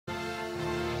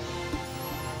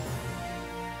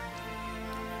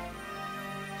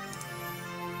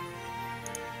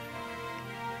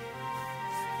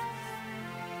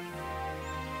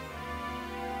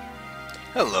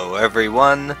Hello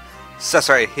everyone,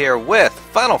 Cesar here with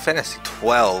Final Fantasy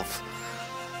XII.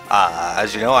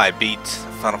 As you know, I beat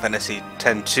Final Fantasy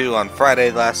X-2 on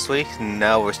Friday last week, and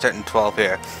now we're starting 12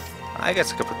 here. I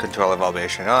guess I could put Control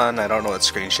Evaluation on. I don't know what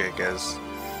Screen Shake is.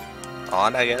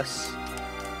 On, I guess?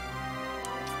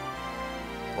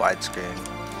 Widescreen.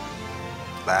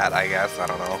 That, I guess, I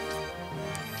don't know.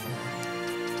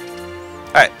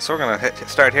 Alright, so we're gonna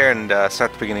start here and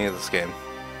start the beginning of this game.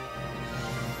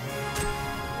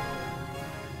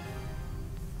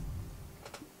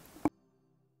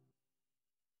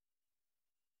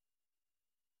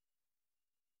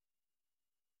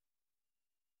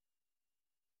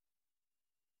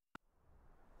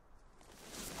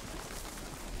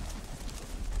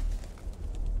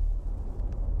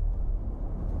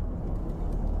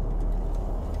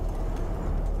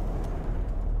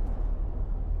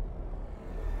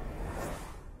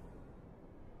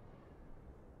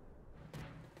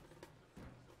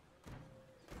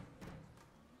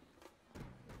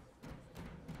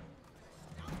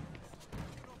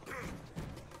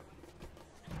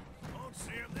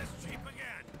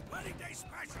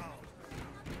 Special!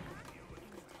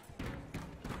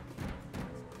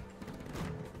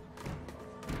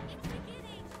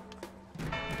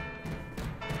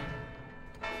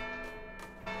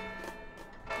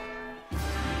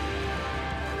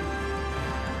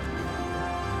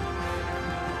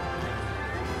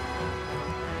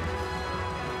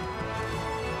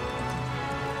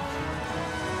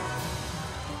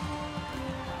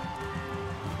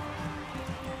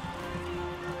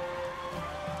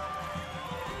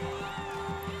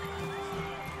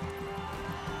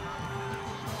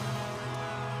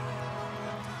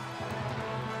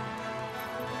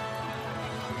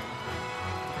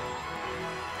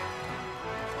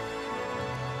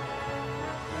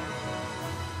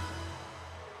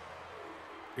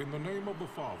 In the name of the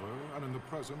Father, and in the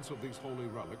presence of these holy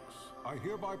relics, I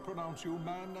hereby pronounce you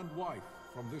man and wife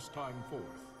from this time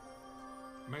forth.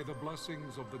 May the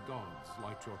blessings of the gods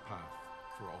light your path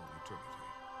for all eternity.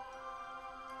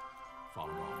 Follow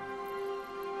on.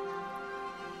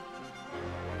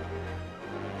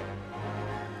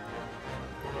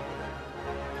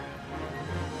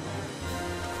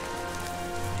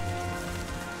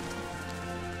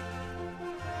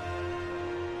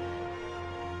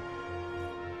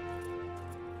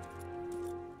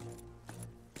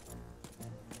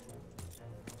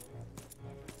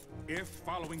 If,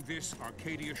 following this,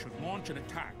 Arcadia should launch an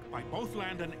attack by both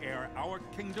land and air, our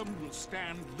kingdom will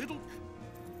stand little...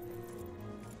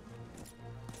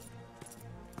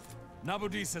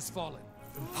 Nabudis has fallen.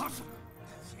 Impossible!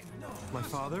 My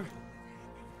father?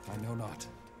 I know not.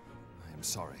 I am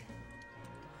sorry.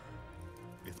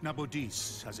 If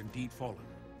Nabudis has indeed fallen,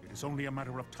 it is only a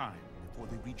matter of time before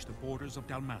they reach the borders of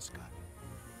Dalmasca.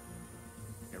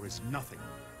 There is nothing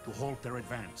to halt their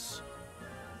advance.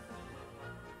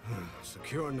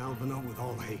 Secure Nalbano with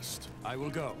all haste. I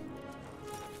will go.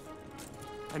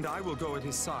 And I will go at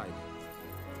his side.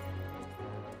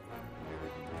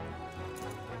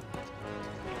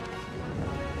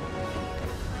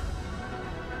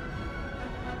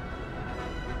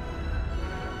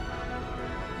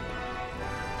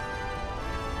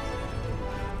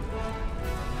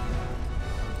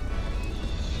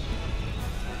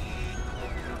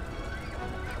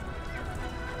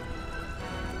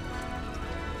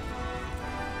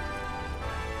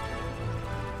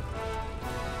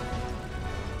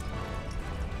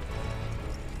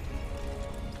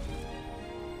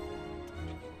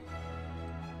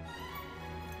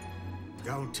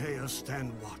 Galtea,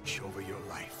 stand watch over your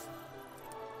life.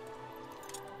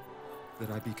 That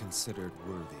I be considered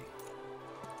worthy.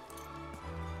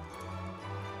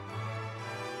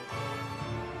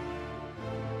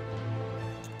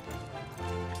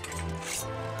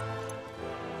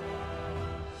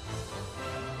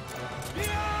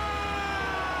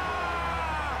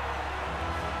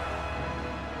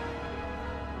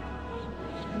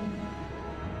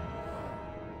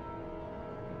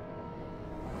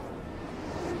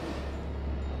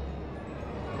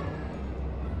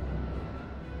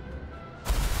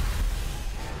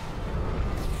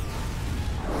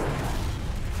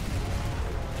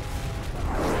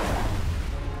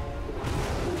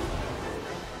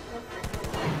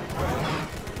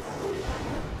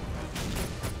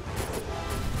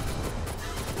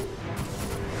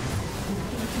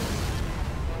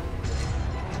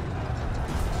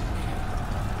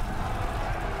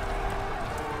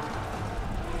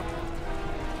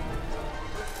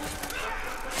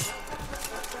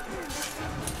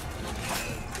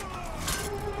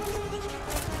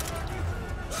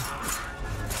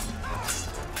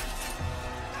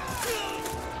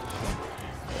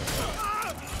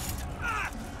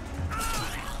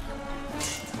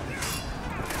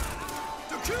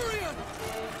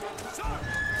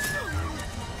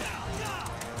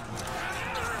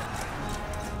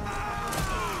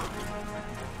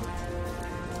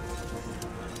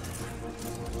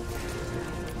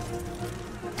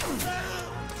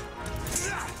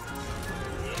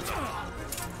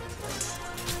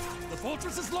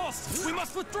 Resistance is lost! We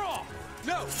must withdraw!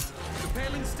 No! The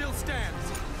paling still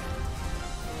stands.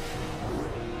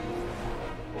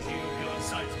 Shield beyond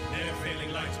sight, near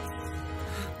failing light.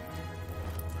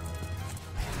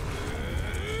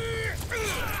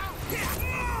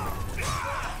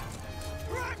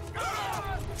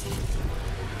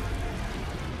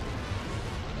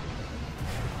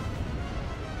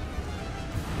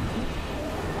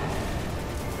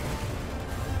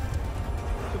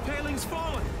 The paling's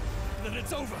fallen! Then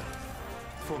it's over!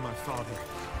 For my father.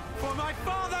 For my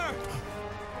father!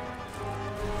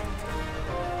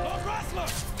 Lord Wrestler!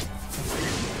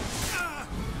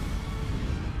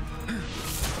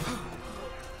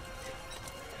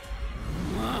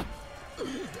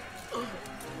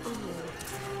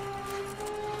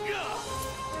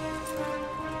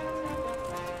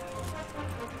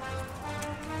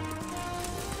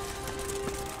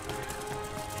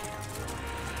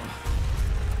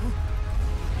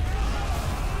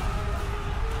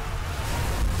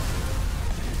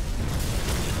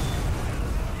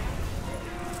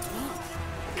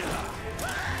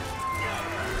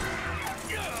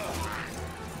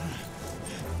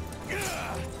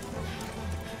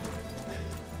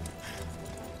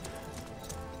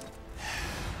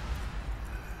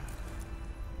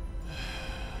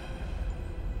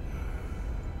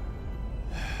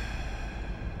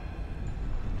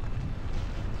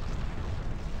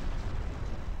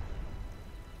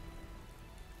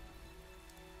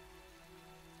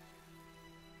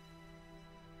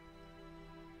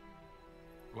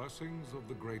 Blessings of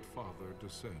the Great Father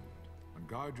descend, and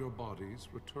guide your bodies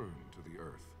return to the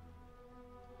earth.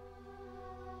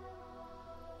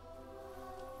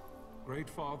 Great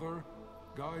Father,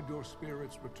 guide your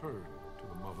spirits return to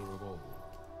the Mother of all.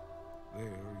 There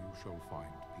you shall find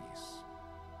peace.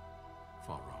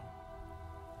 Pharaoh.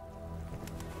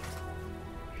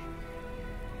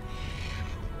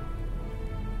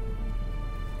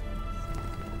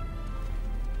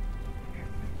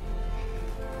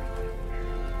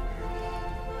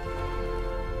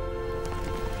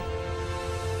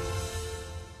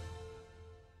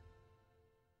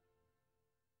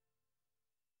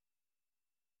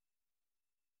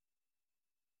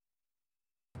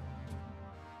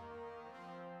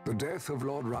 The death of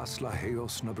Lord Rasla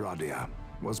Heos Nabradia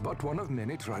was but one of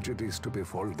many tragedies to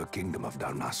befall the Kingdom of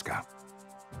Dalmasca.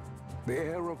 The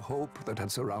air of hope that had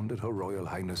surrounded Her Royal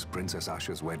Highness Princess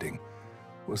Asha's wedding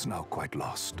was now quite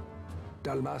lost.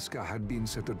 Dalmasca had been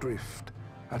set adrift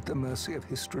at the mercy of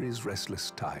history's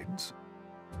restless tides.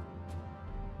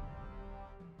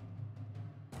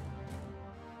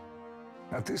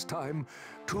 At this time,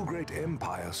 two great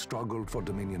empires struggled for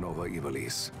dominion over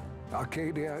Ivalice: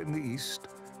 Arcadia in the east,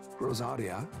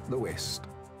 Rosaria, the west.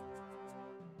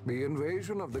 The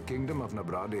invasion of the Kingdom of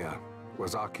Nabradia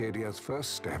was Arcadia's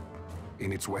first step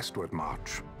in its westward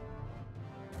march.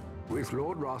 With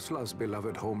Lord Rasla's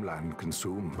beloved homeland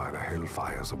consumed by the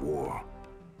hellfires of war,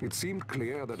 it seemed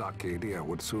clear that Arcadia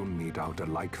would soon mete out a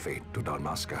like fate to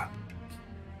Dalmasca.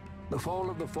 The fall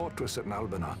of the fortress at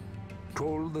Nalbina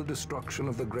told the destruction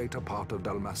of the greater part of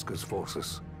Dalmasca's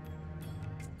forces.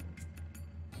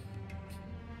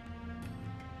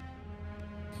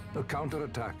 A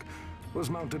counterattack was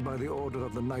mounted by the order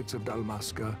of the Knights of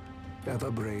Dalmasca, ever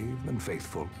brave and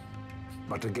faithful.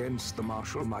 But against the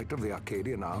martial might of the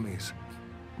Arcadian armies,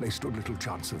 they stood little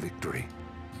chance of victory.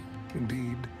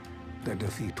 Indeed, their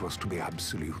defeat was to be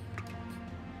absolute.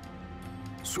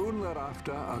 Soon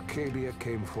thereafter, Arcadia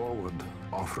came forward,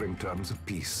 offering terms of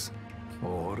peace,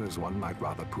 or, as one might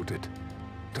rather put it,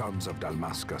 terms of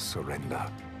Dalmasca's surrender.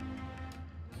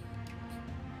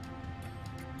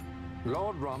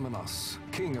 Lord Ramenas,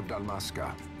 King of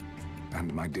Dalmasca,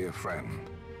 and my dear friend,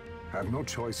 had no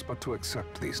choice but to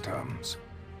accept these terms.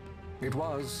 It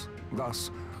was, thus,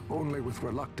 only with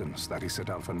reluctance that he set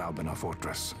out for Nalbina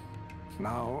Fortress,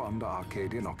 now under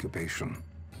Arcadian occupation,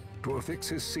 to affix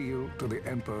his seal to the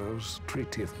Emperor's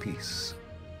Treaty of Peace.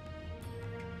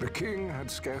 The king had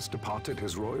scarce departed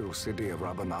his royal city of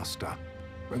Rabanasta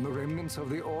when the remnants of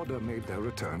the Order made their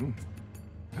return,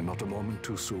 and not a moment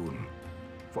too soon,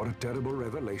 for a terrible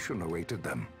revelation awaited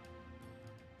them.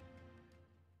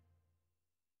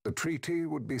 The treaty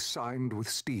would be signed with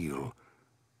steel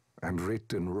and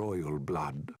writ in royal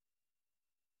blood.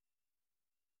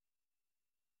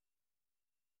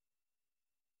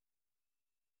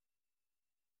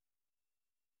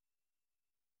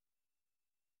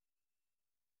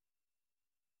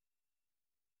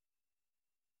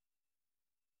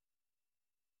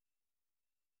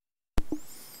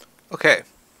 Okay.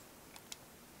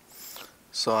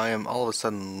 So I am all of a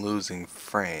sudden losing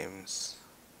frames.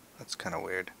 That's kind of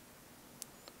weird.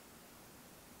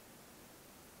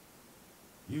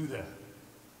 You there?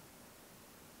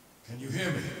 Can you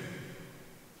hear me?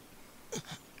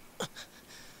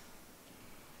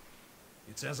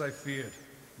 It's as I feared.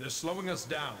 They're slowing us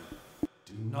down.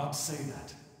 Do not say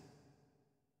that.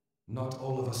 Not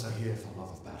all of us are here for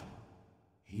love of battle.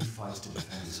 He fights to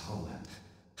defend his homeland.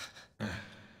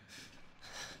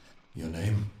 Your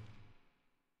name?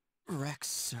 Reks,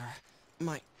 sir.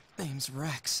 My name's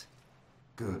Reks.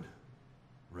 Good.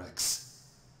 Reks.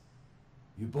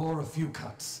 You bore a few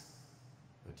cuts,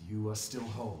 but you are still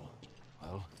whole.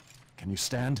 Well, can you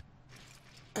stand?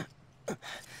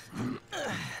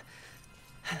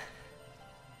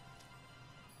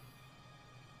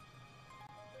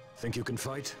 Think you can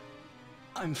fight?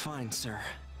 I'm fine, sir.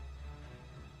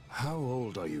 How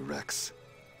old are you, Reks?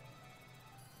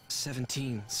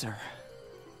 17, sir.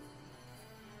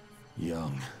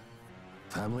 Young.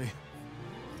 Family?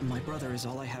 My brother is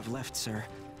all I have left, sir.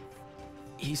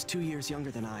 He's 2 years younger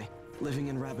than I, living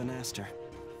in Rabanastre.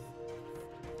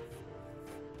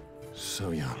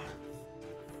 So young.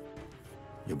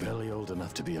 You're barely old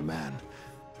enough to be a man.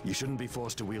 You shouldn't be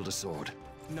forced to wield a sword.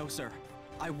 No, sir.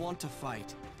 I want to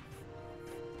fight.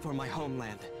 For my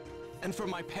homeland. And for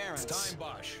my parents. It's time,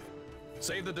 Bosch.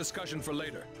 Save the discussion for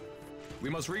later. We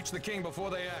must reach the king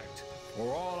before they act,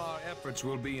 or all our efforts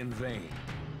will be in vain.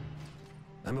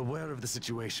 I'm aware of the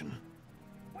situation.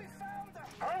 We found them!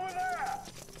 Over there!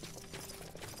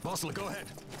 Bossler, go ahead.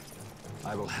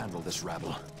 I will handle this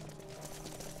rabble.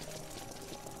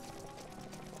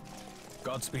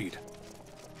 Godspeed.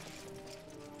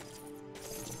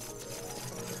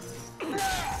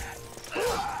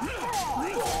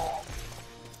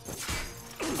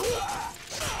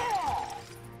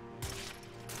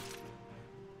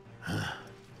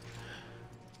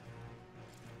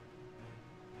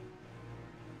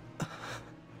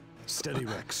 Steady,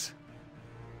 Reks.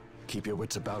 Keep your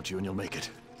wits about you and you'll make it.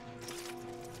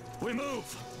 We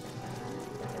move!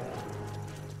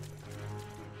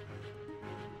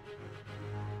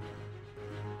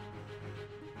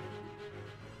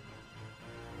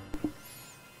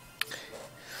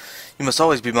 You must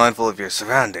always be mindful of your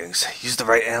surroundings. Use the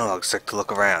right analog stick to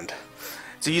look around.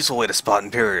 It's a useful way to spot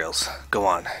Imperials. Go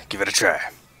on, give it a try.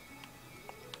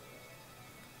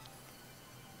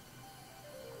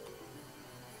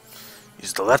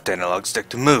 Use the left analog stick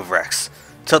to move, Reks.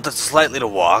 Tilt it slightly to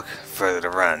walk, further to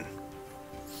run.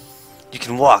 You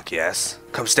can walk, yes?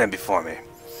 Come stand before me.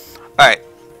 Alright,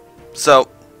 so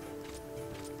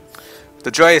the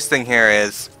joyous thing here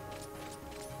is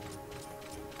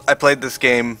I played this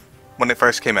game when it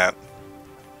first came out.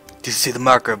 Do you see the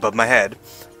marker above my head?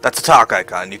 That's a talk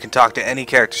icon. You can talk to any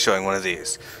character showing one of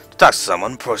these. To talk to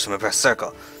someone, approach them and press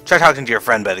circle. Try talking to your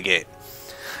friend by the gate.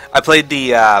 I played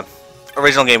the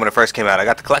original game when it first came out. I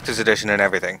got the collector's edition and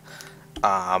everything.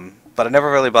 But I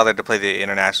never really bothered to play the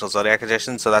International Zodiac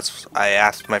edition, so I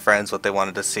asked my friends what they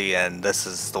wanted to see, and this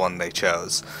is the one they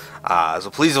chose. So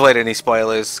please avoid any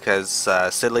spoilers, because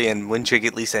Sidley and Wintrig,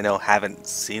 at least I know, haven't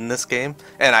seen this game,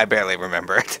 and I barely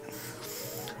remember it.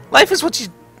 Life is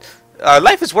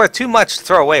worth too much to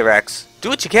throw away, Reks. Do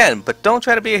what you can, but don't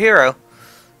try to be a hero.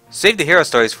 Save the hero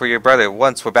stories for your brother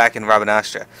once we're back in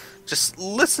Rabanastre. Just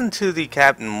listen to the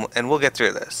captain, and we'll get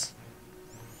through this.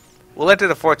 We'll enter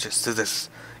the fortress through this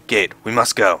gate. We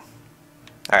must go.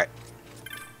 Alright.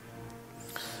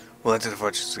 We'll enter the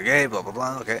fortress through the gate, blah blah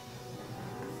blah, okay.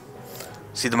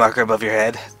 See the marker above your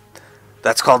head?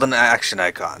 That's called an action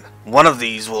icon. One of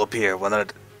these will appear when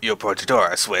you approach a door,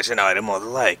 a switch, an item, or the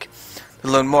like. To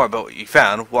learn more about what you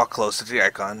found, walk closer to the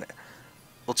icon.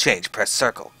 Will change. Press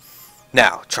circle.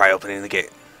 Now, try opening the gate.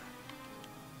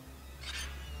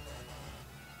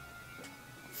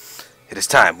 It is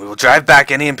time. We will drive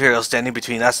back any Imperials standing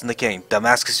between us and the king.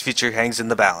 Damascus' future hangs in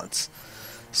the balance.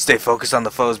 Stay focused on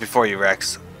the foes before you,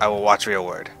 Reks. I will watch for your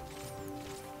word.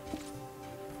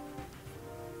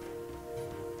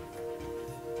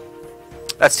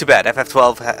 That's too bad.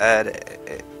 FF12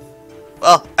 had...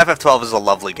 well, FF12 is a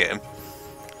lovely game.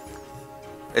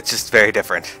 It's just very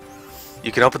different.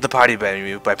 You can open the party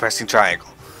menu by pressing triangle.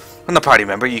 On the party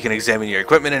member, you can examine your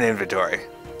equipment and inventory.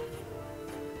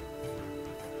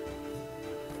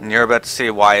 And you're about to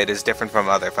see why it is different from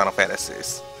other Final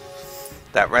Fantasies.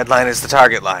 That red line is the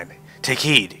target line. Take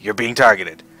heed, you're being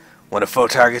targeted. When a foe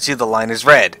targets you, the line is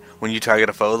red. When you target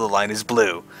a foe, the line is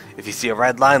blue. If you see a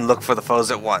red line, look for the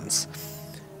foes at once.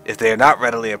 If they are not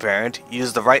readily apparent,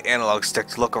 use the right analog stick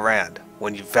to look around.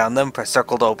 When you've found them, press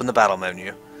circle to open the battle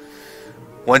menu.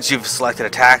 Once you've selected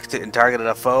attack and targeted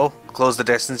a foe, close the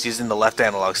distance using the left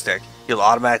analog stick. You'll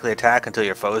automatically attack until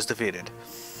your foe is defeated.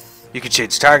 You can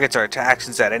change targets or attack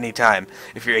actions at any time.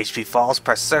 If your HP falls,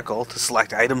 press circle to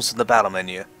select items from the battle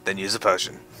menu, then use a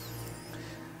potion.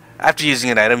 After using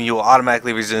an item, you will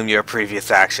automatically resume your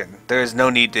previous action. There is no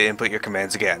need to input your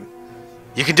commands again.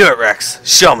 You can do it, Reks.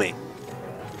 Show me.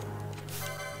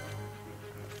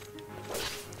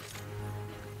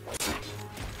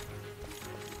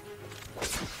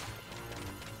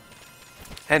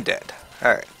 And dead.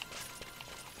 Alright.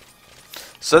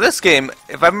 So this game,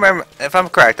 if I'm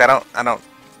correct, I don't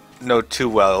know too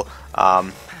well.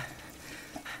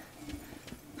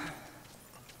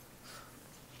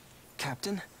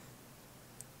 Captain?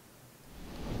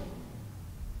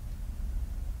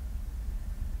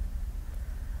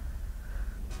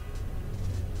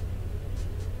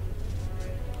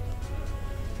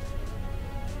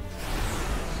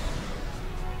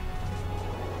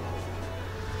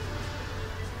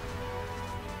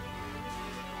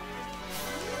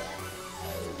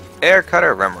 Air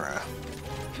Cutter Remora.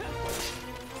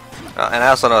 Oh, and I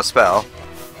also know a spell.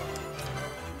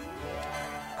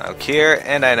 I know Cure,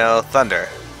 and I know Thunder.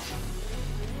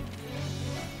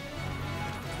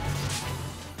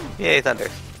 Yay, Thunder.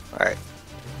 Alright.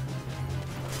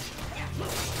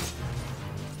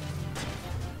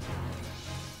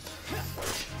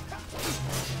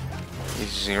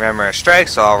 Using Remora Strike,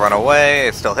 so I'll run away.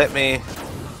 It still hit me.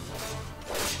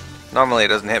 Normally it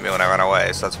doesn't hit me when I run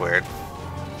away, so that's weird.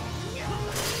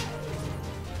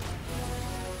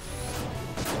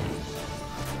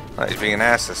 Oh, he's being an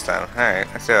ass this time. Alright,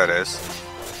 I see how it is.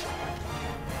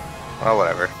 Well,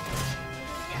 whatever.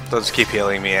 They'll just keep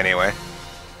healing me anyway.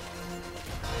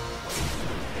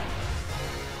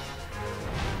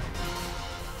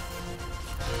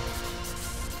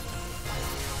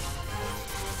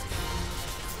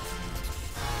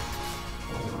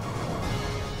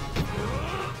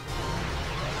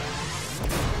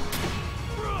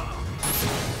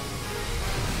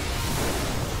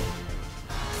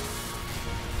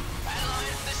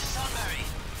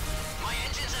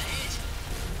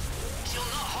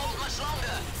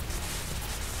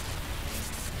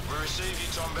 Receive you,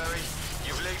 Tomberry.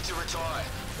 You've leave to retire.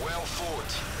 Well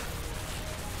fought.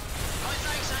 My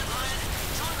thanks, Antlion.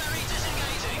 Tomberry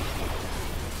disengaging.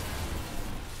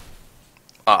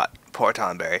 Poor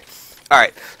Tonberry.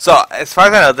 Alright, so as far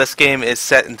as I know, this game is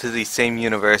set into the same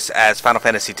universe as Final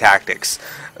Fantasy Tactics.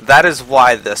 That is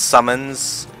why the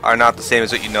summons are not the same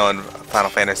as what you know in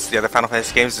Final Fantasy. The other Final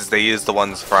Fantasy games is they use the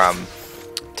ones from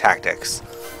Tactics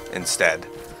instead.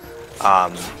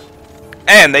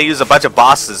 And they use a bunch of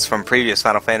bosses from previous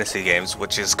Final Fantasy games,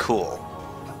 which is cool.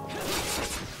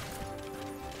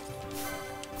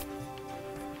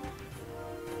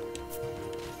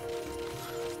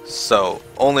 So,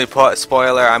 only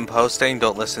spoiler I'm posting,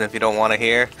 don't listen if you don't want to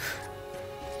hear,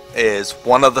 is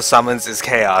one of the summons is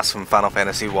Chaos from Final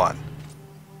Fantasy I.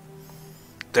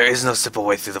 There is no simple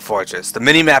way through the fortress. The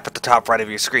mini-map at the top right of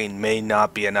your screen may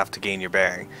not be enough to gain your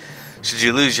bearing. Should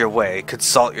you lose your way,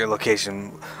 consult your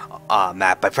location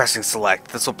map by pressing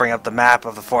select. This will bring up the map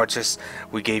of the fortress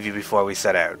we gave you before we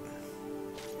set out.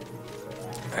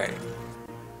 Alright.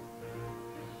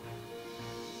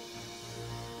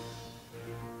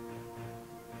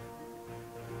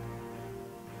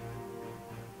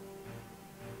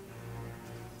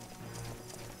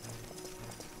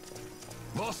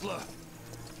 Vossler!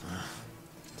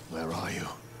 Where are you?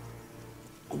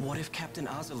 What if Captain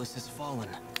Ivalice has fallen?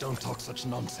 Don't talk such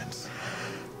nonsense.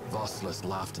 Vossler's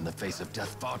laughed in the face of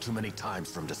death far too many times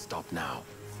for him to stop now.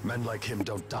 Men like him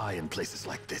don't die in places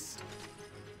like this.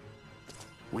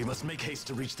 We must make haste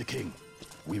to reach the king.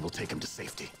 We will take him to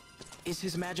safety. Is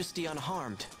His Majesty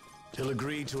unharmed? He'll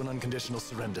agree to an unconditional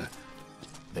surrender.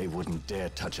 They wouldn't dare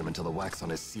touch him until the wax on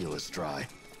his seal is dry.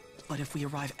 But if we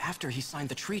arrive after he signed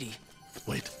the treaty...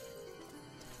 Wait.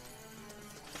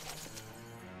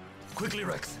 Quickly,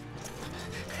 Reks.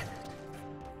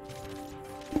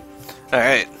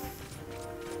 Alright.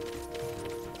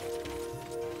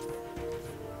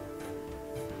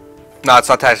 No, it's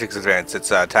not Tactics Advance, it's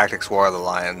Tactics War of the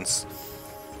Lions.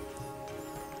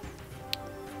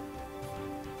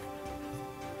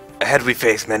 Ahead we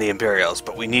face many Imperials,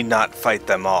 but we need not fight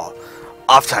them all.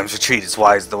 Oftentimes retreat is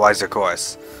the wiser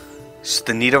course. Should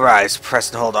the need arise, press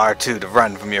and hold R2 to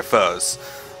run from your foes.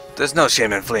 There's no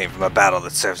shame in fleeing from a battle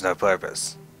that serves no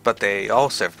purpose. But they all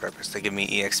serve purpose. They give me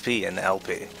EXP and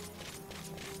LP.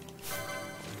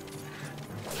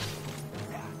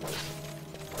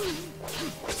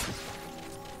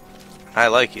 I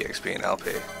like EXP and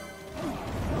LP.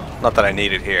 Not that I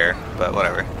need it here, but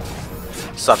whatever.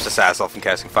 Stops this asshole from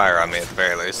casting fire on me at the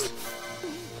very least.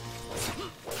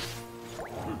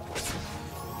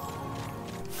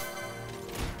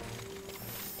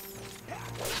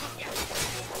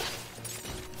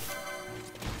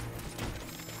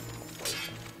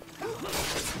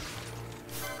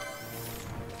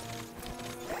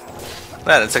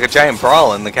 Man, it's like a giant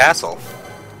brawl in the castle.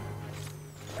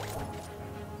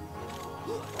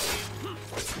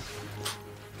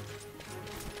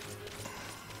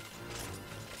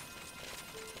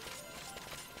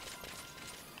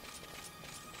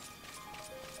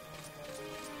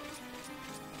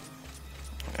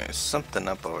 There's something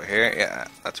up over here. Yeah,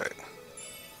 that's right.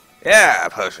 Yeah,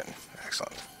 potion.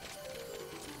 Excellent.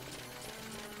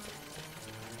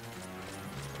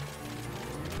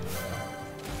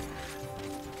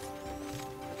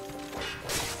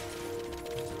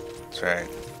 That's right.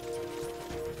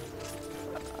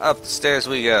 Up the stairs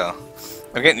we go.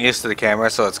 I'm getting used to the camera,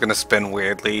 so it's gonna spin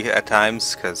weirdly at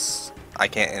times, because I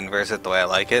can't inverse it the way I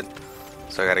like it.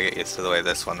 So I gotta get used to the way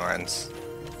this one runs.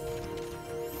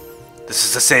 This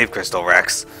is a save crystal,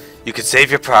 Reks. You can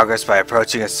save your progress by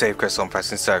approaching a save crystal and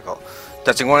pressing circle.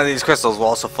 Touching one of these crystals will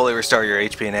also fully restore your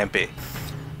HP and MP.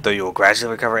 Though you will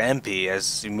gradually recover MP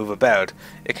as you move about,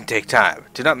 it can take time.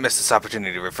 Do not miss this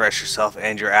opportunity to refresh yourself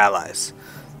and your allies.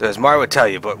 There's more I would tell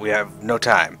you, but we have no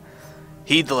time.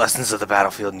 Heed the lessons of the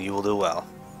battlefield and you will do well.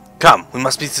 Come, we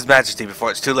must meet His Majesty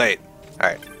before it's too late.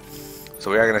 Alright,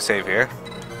 so we are going to save here.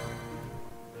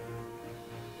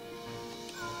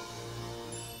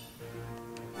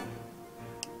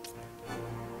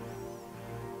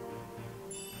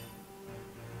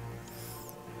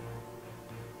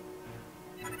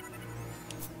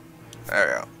 There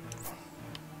we go.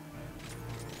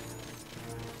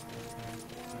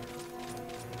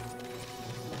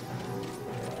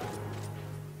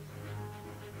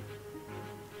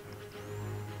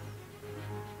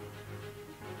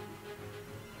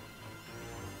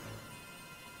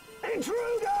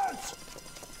 Intruders!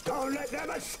 Don't let them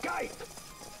escape!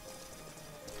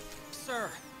 Sir,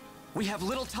 we have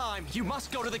little time. You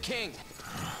must go to the king.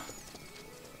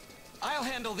 I'll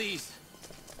handle these.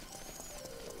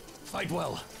 Fight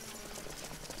well.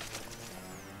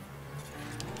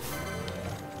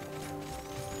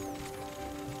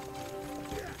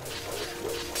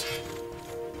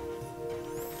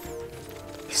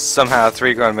 Somehow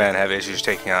 3 grown men have issues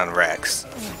taking on Reks.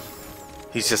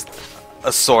 He's just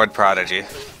a sword prodigy.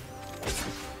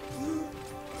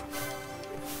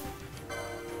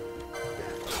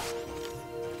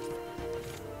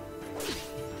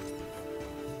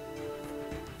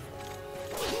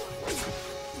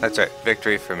 That's right,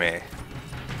 victory for me.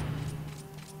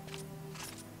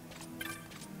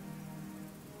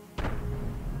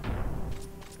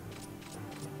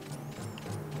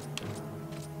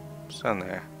 What's down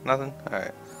there? Nothing?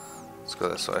 Alright. Let's go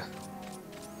this way.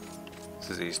 This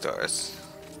is these doors.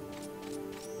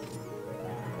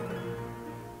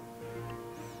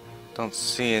 Don't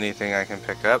see anything I can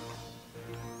pick up.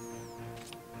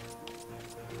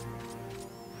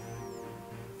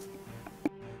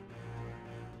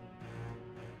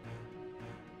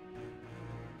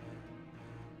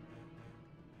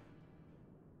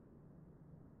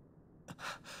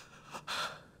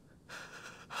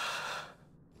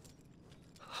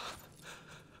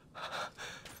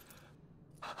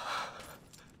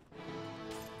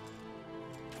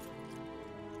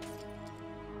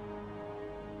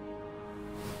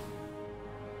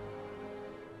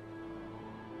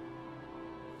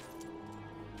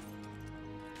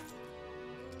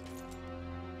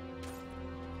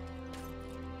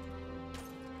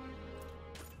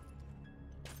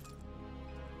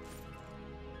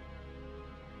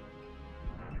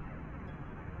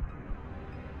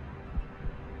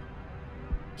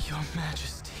 Your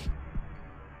Majesty.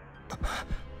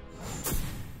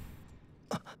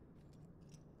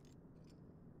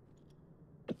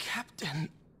 Captain,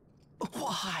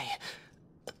 why?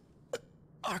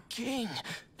 Our king,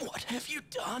 what have you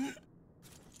done?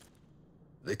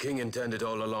 The king intended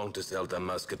all along to sell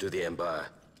Dalmasca to the Empire.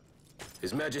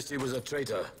 His Majesty was a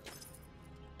traitor.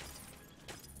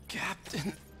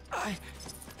 Captain,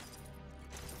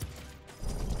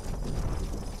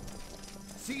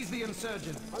 Seize the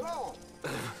insurgent. Hello!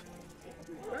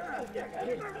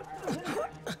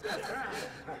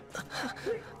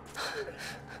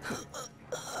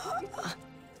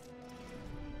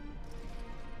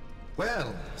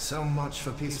 Well, so much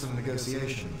for peaceful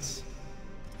negotiations.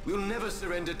 We'll never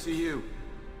surrender to you.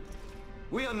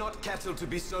 We are not cattle to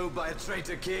be sold by a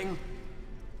traitor king.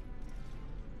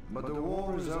 But the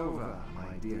war is over,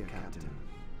 my dear captain.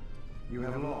 You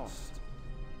have lost.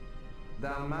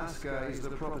 Dalmasca is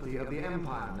the property of the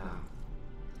Empire now.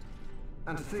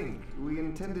 And to think, we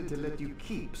intended to let you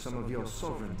keep some of your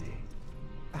sovereignty,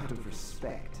 out of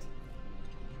respect.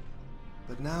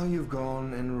 But now you've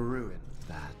gone and ruined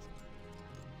that.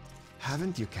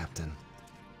 Haven't you, Captain?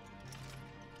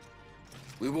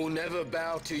 We will never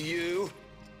bow to you.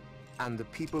 And the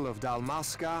people of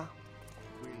Dalmasca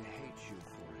will hate you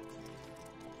for it.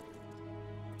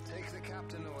 Take the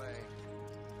captain away.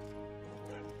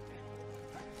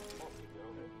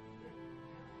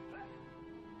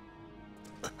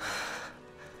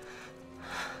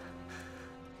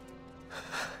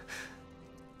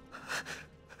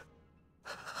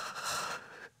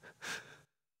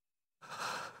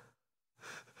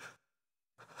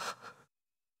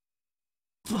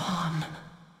 Vaughn.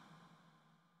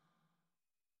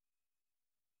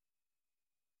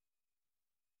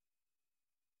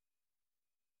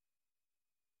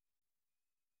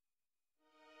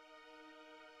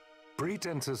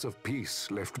 Pretenses of peace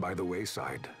left by the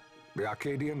wayside, the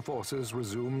Arcadian forces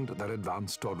resumed their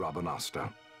advance toward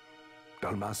Rabanasta.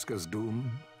 Dalmasca's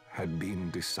doom had been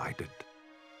decided.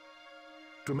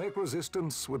 To make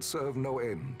resistance would serve no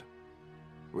end.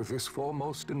 With this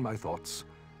foremost in my thoughts,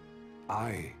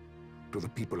 I to the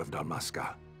people of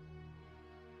Dalmasca.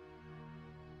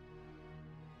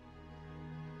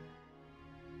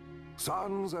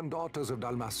 Sons and daughters of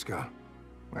Dalmasca,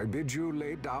 I bid you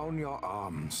lay down your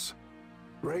arms.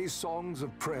 Raise songs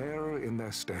of prayer in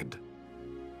their stead.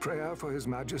 Prayer for His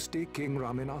Majesty King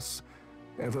Raminas,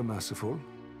 ever merciful,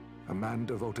 a man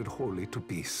devoted wholly to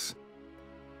peace.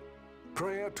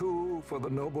 Prayer, too, for the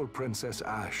noble Princess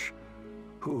Ash,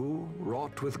 who,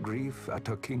 wrought with grief at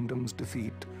her kingdom's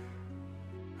defeat,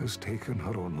 has taken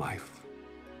her own life.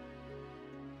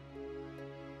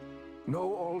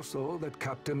 Know also that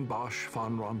Captain Bosch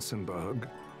von Ronsenberg,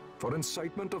 for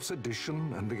incitement of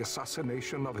sedition and the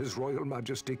assassination of His Royal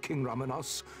Majesty King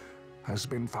Raminas, has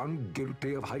been found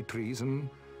guilty of high treason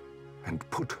and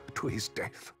put to his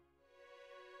death.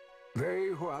 They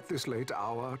who at this late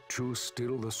hour choose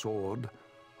still the sword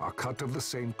are cut of the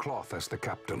same cloth as the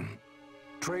captain.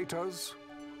 Traitors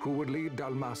who would lead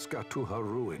Dalmasca to her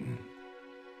ruin.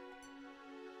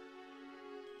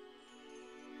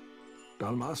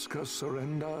 Dalmasca's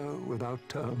surrender without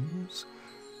terms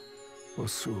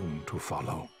was soon to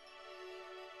follow.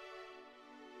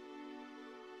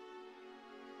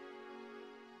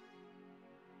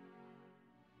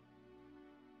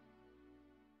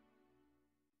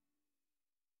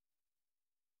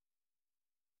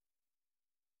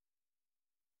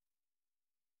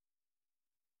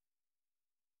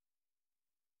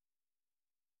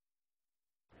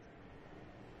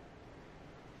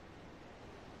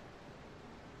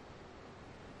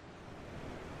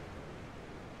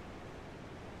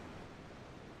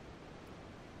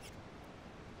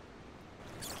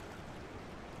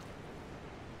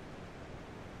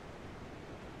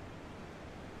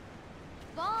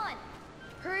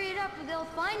 Hurry it up or they'll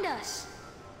find us.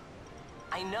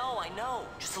 I know.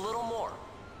 Just a little more.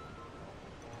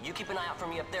 You keep an eye out for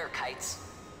me up there, Kites.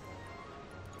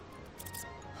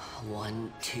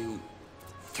 1, 2,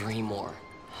 3 more.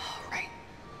 All right.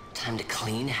 Time to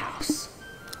clean house.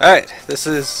 Alright, this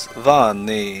is Vaughn,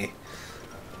 the,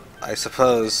 I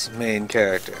suppose, main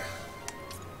character.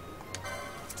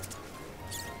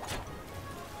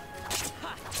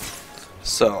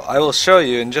 So, I will show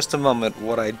you in just a moment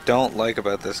what I don't like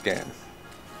about this game.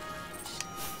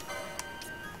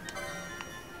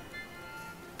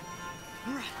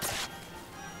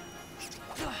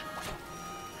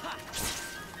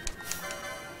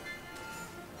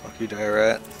 Fuck you, dire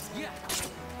rat.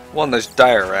 One, there's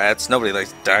dire rats. Nobody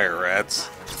likes dire rats.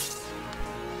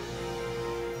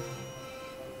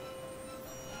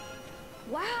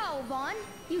 Wow, Vaughn,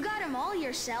 you got them all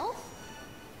yourself?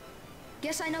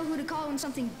 Guess I know who to call when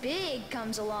something big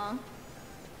comes along.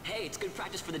 Hey, it's good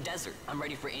practice for the desert. I'm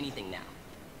ready for anything now.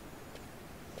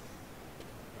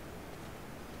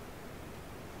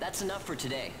 That's enough for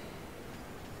today.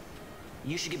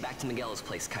 You should get back to Miguel's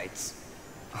place, Kites.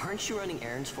 Aren't you running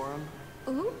errands for him?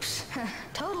 Oops,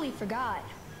 totally forgot.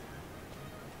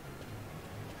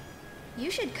 You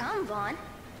should come, Vaughn.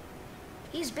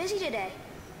 He's busy today.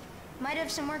 Might have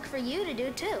some work for you to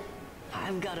do, too.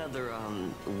 I've got other,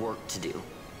 work to do.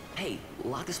 Hey,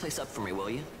 lock this place up for me, will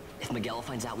you? If Miguel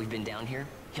finds out we've been down here,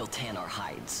 he'll tan our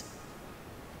hides.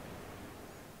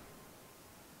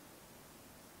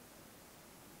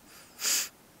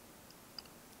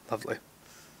 Lovely.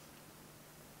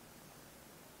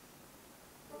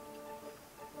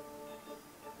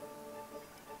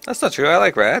 That's not true, I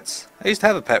like rats. I used to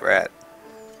have a pet rat.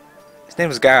 His name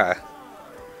was Gara.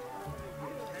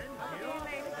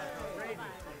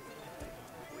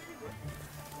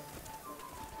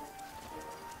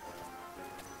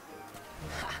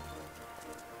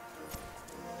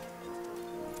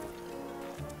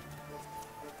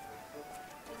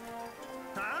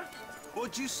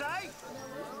 What'd you say?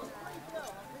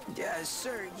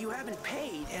 Sir, you haven't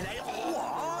paid, and I...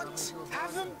 What?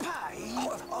 Haven't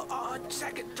paid?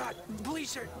 Second thought. Please,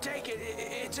 sir, take it.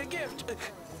 It's a gift.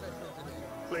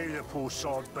 Leave the poor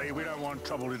sod be. We don't want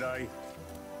trouble today.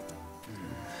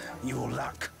 Your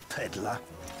luck, peddler.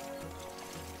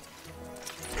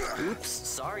 Oops,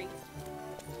 sorry.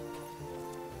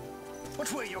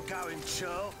 Which way you're going,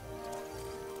 Churl?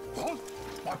 What?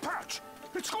 My pouch!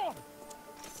 It's gone!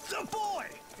 The boy!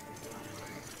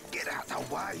 Get out the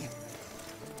way!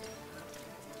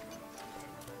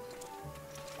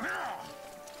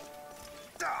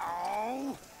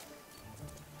 Oh!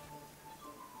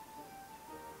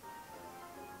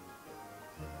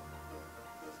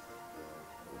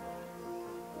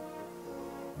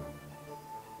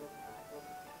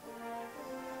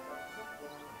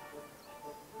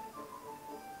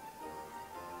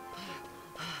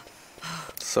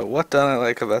 So what don't I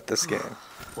like about this game?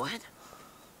 What?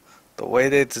 The way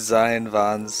they designed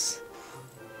Vaughn's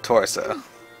torso.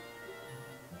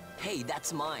 Hey,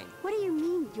 that's mine. What do you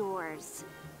mean, yours?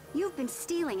 You've been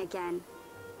stealing again.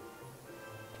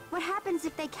 What happens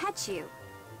if they catch you?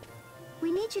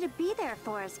 We need you to be there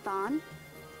for us, Vaughn.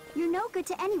 You're no good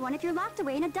to anyone if you're locked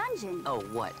away in a dungeon. Oh,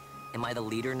 what? Am I the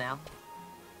leader now?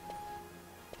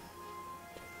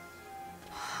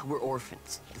 We're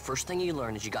orphans. The first thing you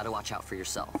learn is you gotta watch out for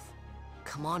yourself.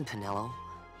 Come on, Pinello.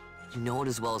 You know it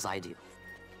as well as I do.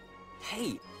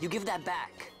 Hey, you give that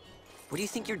back. What do you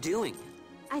think you're doing?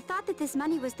 I thought that this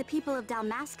money was the people of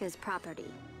Dalmasca's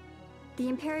property. The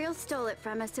Imperials stole it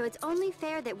from us, so it's only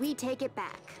fair that we take it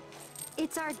back.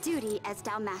 It's our duty as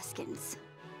Dalmascans.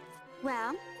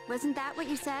 Well, wasn't that what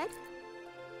you said?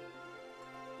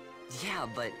 Yeah,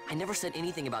 but I never said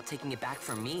anything about taking it back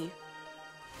from me.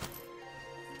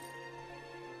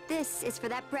 This is for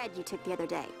that bread you took the other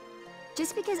day.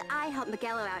 Just because I help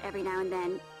Miguelo out every now and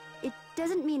then, it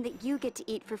doesn't mean that you get to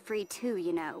eat for free too,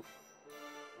 you know.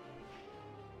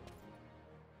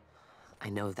 I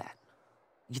know that.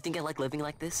 You think I like living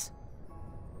like this?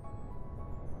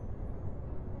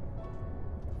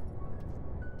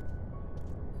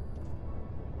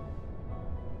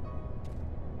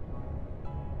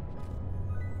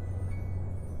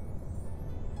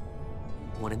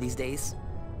 One of these days,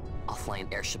 I'll fly an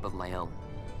airship of my own.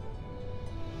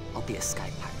 I'll be a sky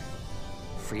pirate,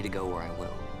 free to go where I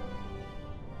will.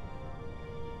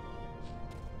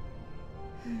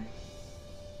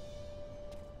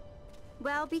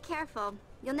 Well, be careful.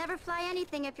 You'll never fly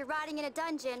anything if you're rotting in a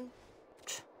dungeon.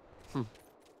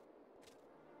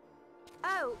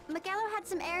 Oh, Miguelo had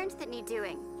some errands that need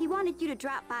doing. He wanted you to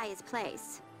drop by his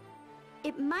place.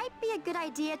 It might be a good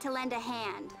idea to lend a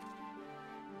hand.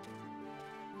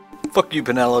 Fuck you,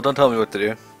 Pinello. Don't tell me what to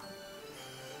do.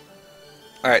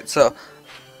 Alright, so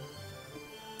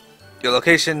your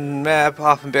location map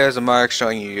often bears a mark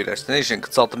showing you your destination.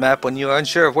 Consult the map when you are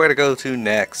unsure of where to go to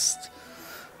next.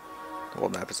 The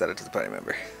world map is added to the party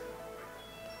member.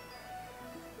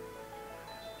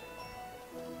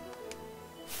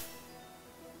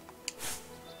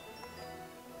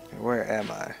 Where am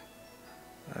I?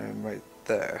 I'm right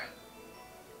there.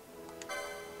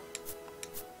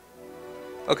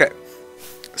 Okay,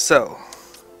 so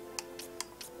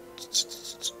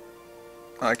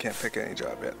I can't pick any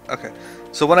job yet. Okay,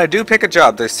 so when I do pick a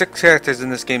job, there's 6 characters in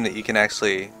this game that you can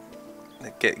actually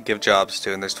give jobs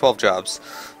to, and there's 12 jobs.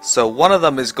 So one of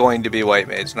them is going to be White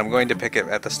Mage, and I'm going to pick it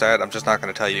at the start. I'm just not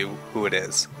going to tell you who it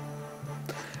is,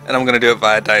 and I'm going to do it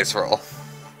via dice roll.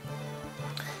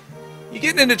 You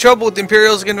getting into trouble with the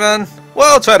Imperials again, Van?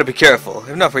 Well, try to be careful.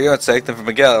 If not for your own sake, then for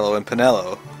Miguelo and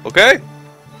Pinello. Okay?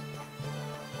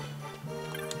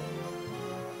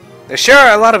 There sure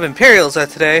are a lot of Imperials out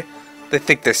today. They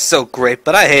think they're so great,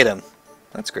 but I hate them.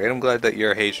 That's great. I'm glad that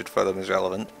your hatred for them is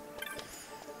relevant.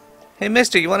 Hey,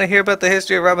 mister, you want to hear about the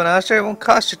history of Rabanastra? It won't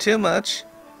cost you too much.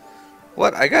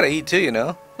 What? I gotta eat too, you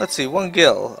know. Let's see, 1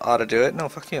 gil ought to do it. No,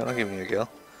 fuck you. Don't give me your gil.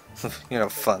 You know,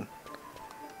 fun.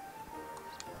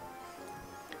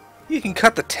 You can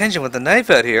cut the tension with a knife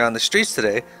out here on the streets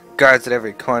today. Guards at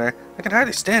every corner. I can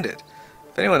hardly stand it.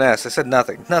 If anyone asks, I said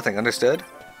nothing. Nothing, understood?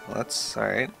 Well, that's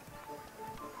alright.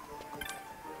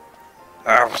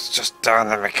 I was just down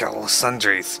at Miguelo's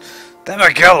sundries. That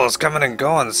Miguelo's coming and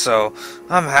going, so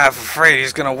I'm half afraid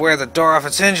he's gonna wear the door off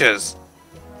its hinges.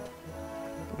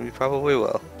 We probably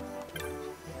will.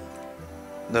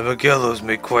 The Miguelo's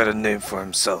made quite a name for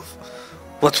himself.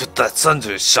 What's with that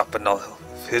sundries shop and all,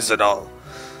 his and all?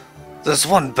 There's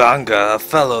one banga, a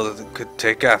fellow that could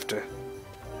take after.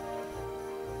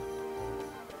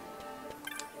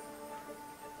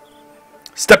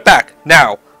 Step back,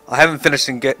 now! I haven't finished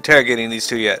interrogating these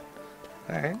two yet.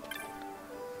 Alright.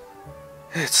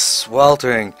 It's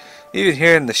sweltering, even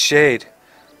here in the shade.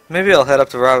 Maybe I'll head up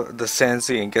to the Sand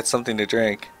Sea and get something to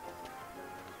drink.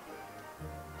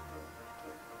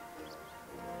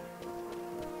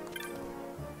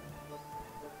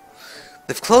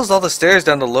 They've closed all the stairs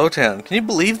down to Lowtown. Can you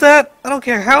believe that? I don't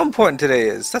care how important today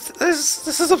is.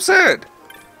 This is absurd.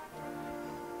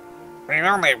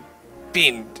 I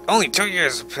mean, only 2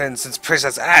 years since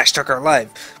Princess Ash took her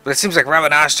life, but it seems like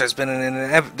Rabanastra has been in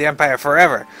the Empire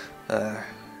forever.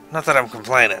 Not that I'm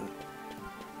complaining.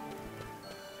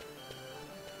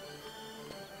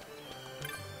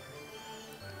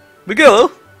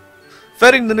 Miguelo?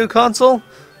 Vetting the new console?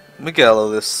 Miguelo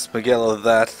this, Miguelo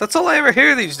that. That's all I ever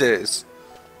hear these days.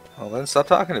 Well then, stop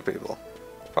talking to people.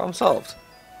 Problem solved.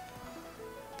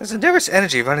 There's a nervous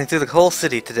energy running through the whole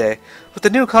city today. With the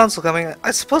new console coming,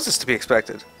 I suppose it's to be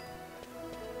expected.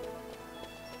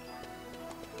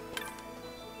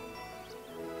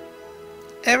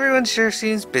 Everyone sure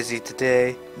seems busy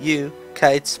today. You,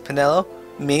 Kites, Pinello,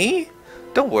 me?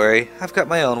 Don't worry, I've got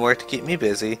my own work to keep me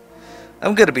busy.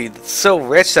 I'm gonna be so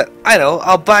rich that, I know,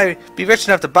 I'll be rich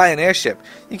enough to buy an airship.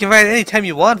 You can ride it anytime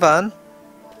you want, Vaughn.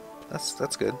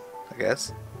 That's good, I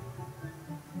guess.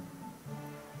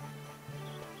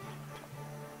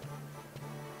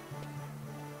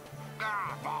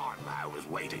 Vaughn, I was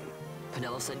waiting.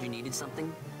 Pinello said you needed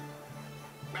something?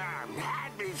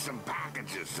 Had me some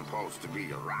packages supposed to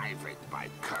be arriving by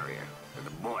courier in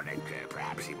the morning.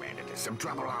 Perhaps he ran into some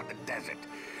trouble on the desert.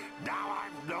 Now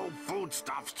I've no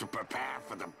foodstuffs to prepare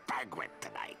for the banquet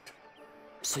tonight.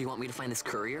 So you want me to find this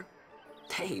courier?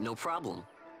 Hey, no problem.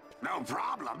 No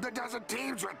problem. The desert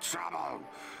teem's with trouble.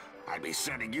 I'd be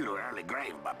sending you to early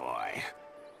grave, my boy.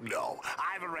 No,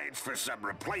 I've arranged for some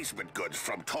replacement goods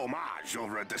from Tomage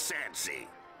over at the Sand Sea.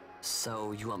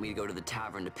 So you want me to go to the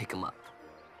tavern to pick him up?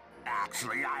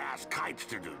 Actually, I asked Kites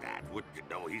to do that. Wouldn't you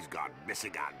know he's gone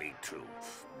missing on me, too.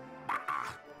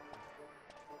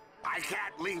 I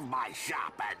can't leave my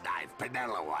shop, and I've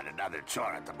Pinello on another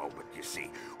chore at the moment, you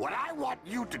see. What I want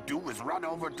you to do is run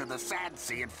over to the Sand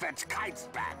Sea and fetch Kites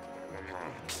back.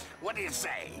 What do you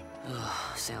say?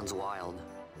 Sounds wild.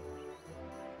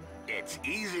 It's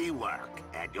easy work,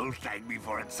 and you'll thank me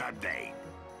for it someday.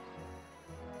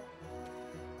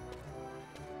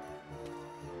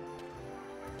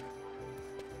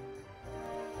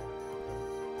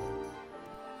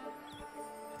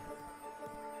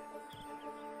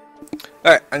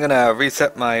 Alright, I'm gonna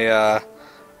reset my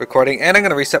recording, and I'm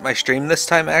gonna reset my stream this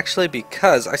time actually,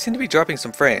 because I seem to be dropping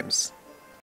some frames.